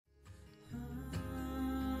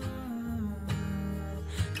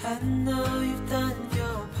I know you've done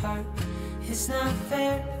your part, it's not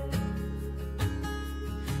fair.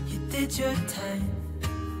 You did your time.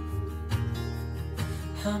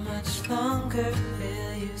 How much longer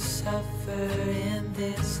will you suffer in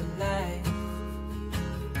this life?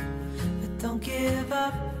 But don't give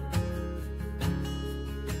up,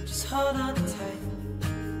 just hold on tight.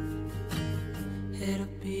 It'll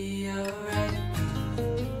be alright.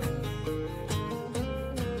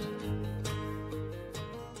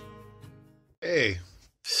 Hey,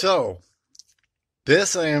 so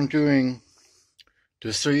this I am doing,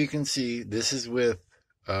 just so you can see, this is with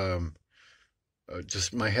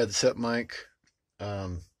just my headset mic,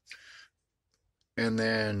 and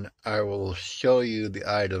then I will show you the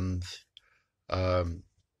items on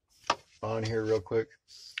here real quick.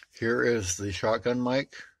 Here is the shotgun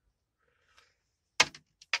mic,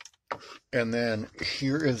 and then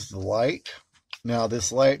here is the light. Now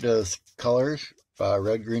this light does colors,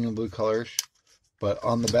 red, green, and blue colors. But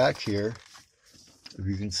on the back here, if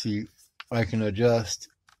you can see, I can adjust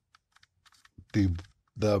the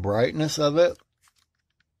brightness of it,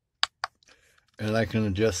 and I can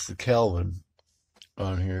adjust the Kelvin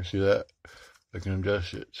on here. See that? I can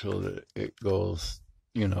adjust it so that it goes,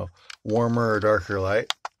 you know, warmer or darker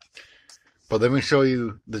light. But let me show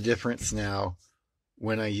you the difference now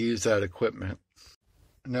when I use that equipment.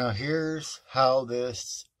 Now here's how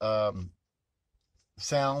this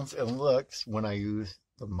sounds and looks when I use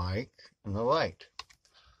the mic and the light.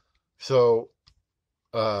 So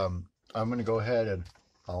I'm going to go ahead and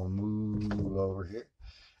I'll move over here,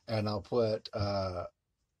 and I'll put the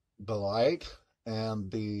light and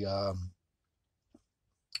the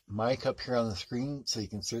mic up here on the screen so you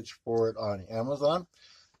can search for it on Amazon,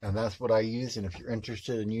 and that's what I use. And if you're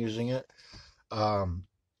interested in using it,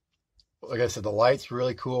 like I said, the light's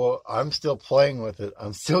really cool. I'm still playing with it.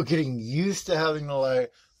 I'm still getting used to having the light.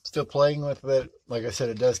 Still playing with it. Like I said,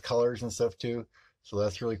 it does colors and stuff too, so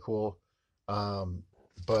that's really cool.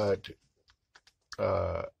 But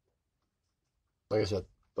like I said,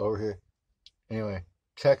 over here. Anyway,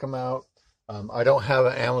 check them out. I don't have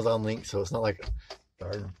an Amazon link, so it's not like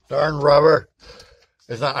darn rubber.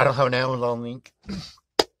 It's not. I don't have an Amazon link,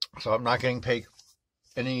 so I'm not getting paid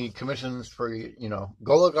any commissions for, you know,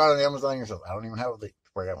 go look on Amazon yourself. I don't even have a link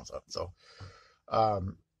for Amazon. So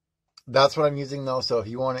that's what I'm using though. So if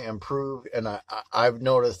you want to improve, and I've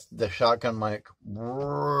noticed the shotgun mic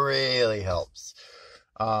really helps.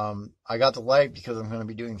 I got the light because I'm going to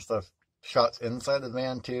be doing shots inside the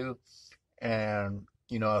van too. And,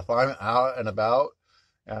 you know, if I'm out and about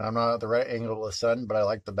and I'm not at the right angle of the sun, but I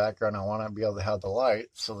like the background, I want to be able to have the light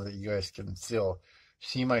so that you guys can still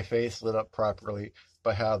see my face lit up properly,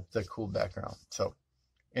 but have the cool background. So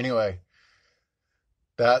anyway,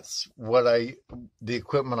 that's what the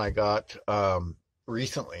equipment I got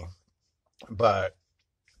recently. But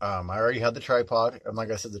I already had the tripod, and like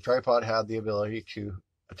I said, the tripod had the ability to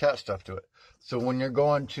attach stuff to it. So when you're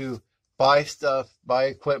going to buy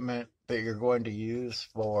equipment that you're going to use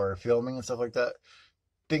for filming and stuff like that,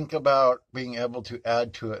 think about being able to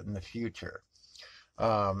add to it in the future.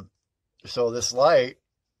 So this light,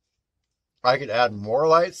 I could add more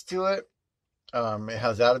lights to it. It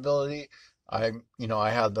has that ability. I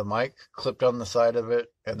had the mic clipped on the side of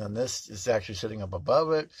it, and then this is actually sitting up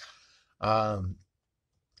above it. And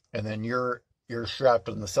then you're strapped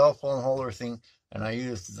in the cell phone holder thing, and I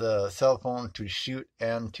use the cell phone to shoot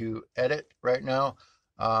and to edit right now.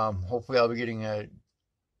 Hopefully I'll be getting a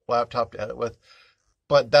laptop to edit with,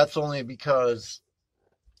 but that's only because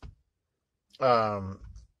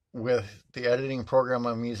with the editing program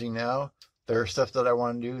I'm using now, there's stuff that I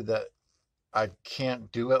want to do that I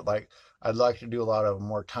can't do it. Like, I'd like to do a lot of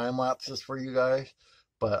more time lapses for you guys,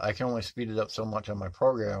 but I can only speed it up so much on my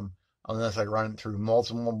program unless I run it through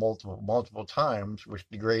multiple times, which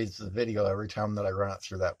degrades the video every time that I run it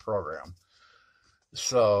through that program.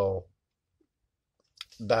 So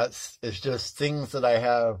it's just things that I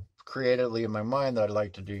have creatively in my mind that I'd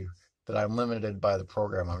like to do, that I'm limited by the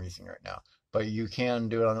program I'm using right now. But you can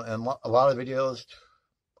do it on, and a lot of videos,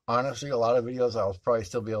 honestly, a lot of videos I'll probably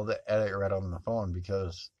still be able to edit right on the phone,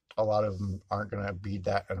 because a lot of them aren't going to be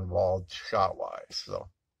that involved shot-wise. So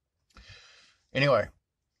anyway,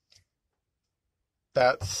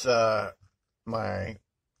 that's my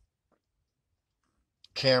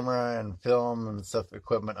camera and film and stuff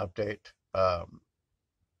equipment update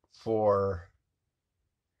for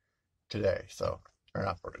today. So, or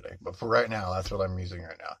not for today, but for right now, that's what I'm using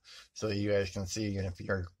right now, so that you guys can see. And if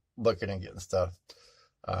you're looking and getting stuff,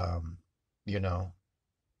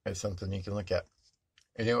 it's something you can look at.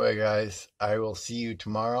 Anyway, guys, I will see you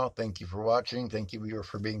tomorrow. Thank you for watching. Thank you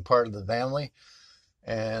for being part of the family.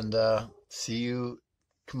 And see you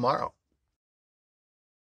tomorrow.